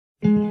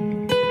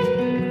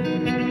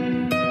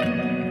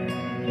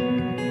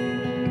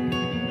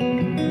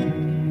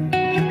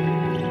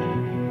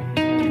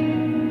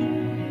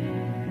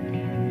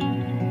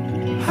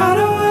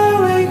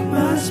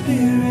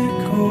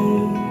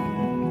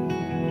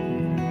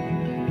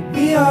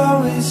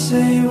always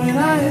say when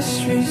our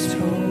history's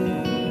told,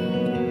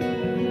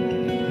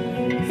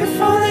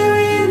 if only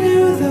we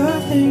knew the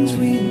things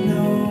we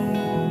know.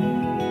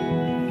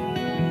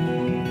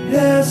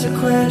 There's a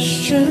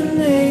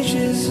question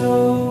ages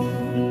old.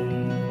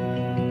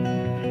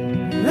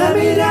 Let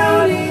me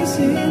down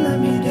easy, let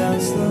me down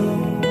slow.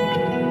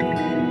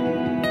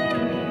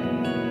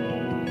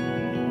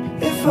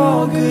 If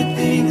all good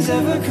things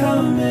ever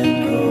come and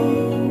go,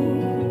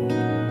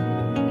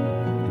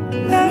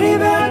 let me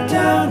back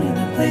down in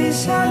a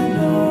place I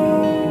know.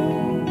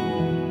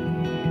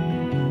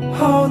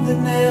 Hold the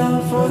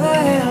nail for the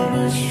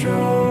hammer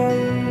stroke.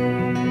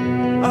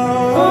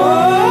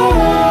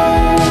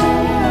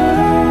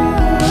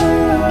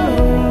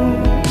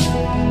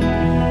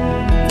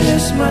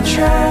 This my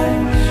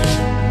trash,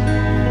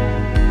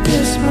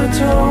 this my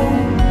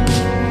tone.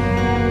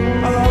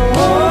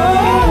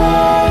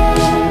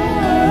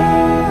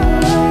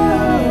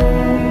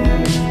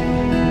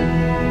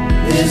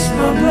 This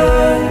my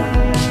blood,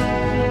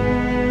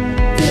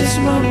 this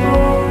my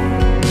bone.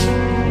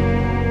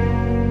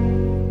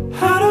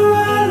 How do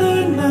I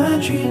learn my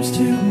dreams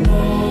to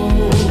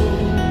mold,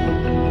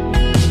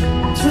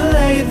 to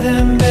lay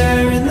them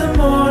bare in the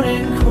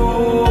morning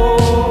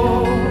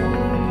cold?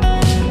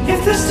 If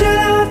they're still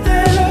out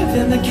there,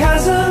 then the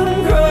chasm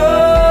grows.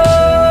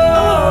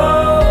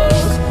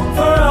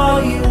 For all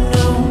you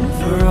know,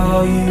 for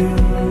all you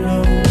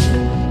know.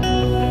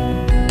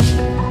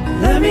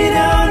 Let me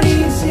down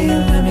easy,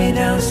 let me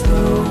down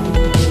slow.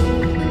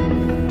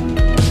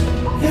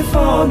 If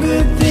all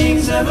good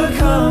things ever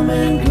come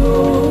and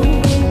go,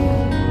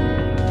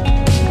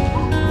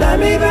 let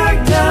me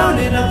back down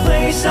in a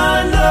place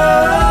I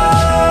know.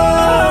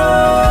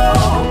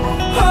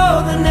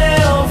 Hold the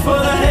nail for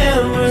the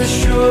hammer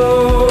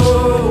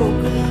stroke.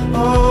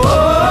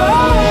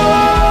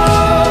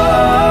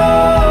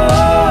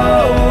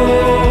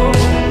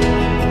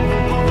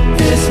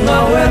 This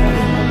my weapon,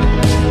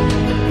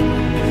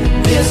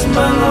 this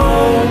my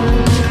home.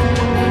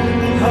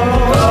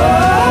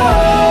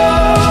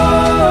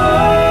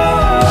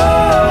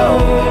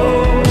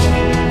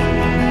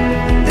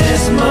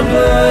 This my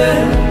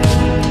blood,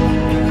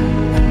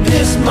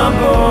 this my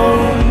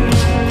bone.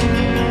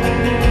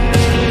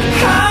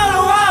 How do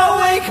I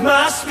wake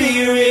my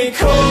spirit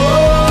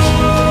cold?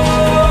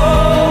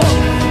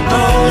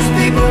 Most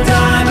people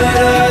die, but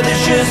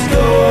others just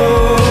go.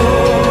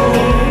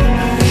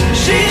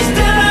 She's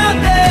still out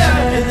there,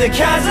 and the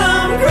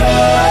chasm grows.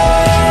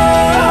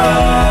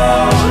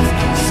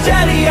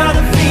 Steady on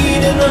the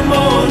feet in the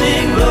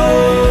morning glow.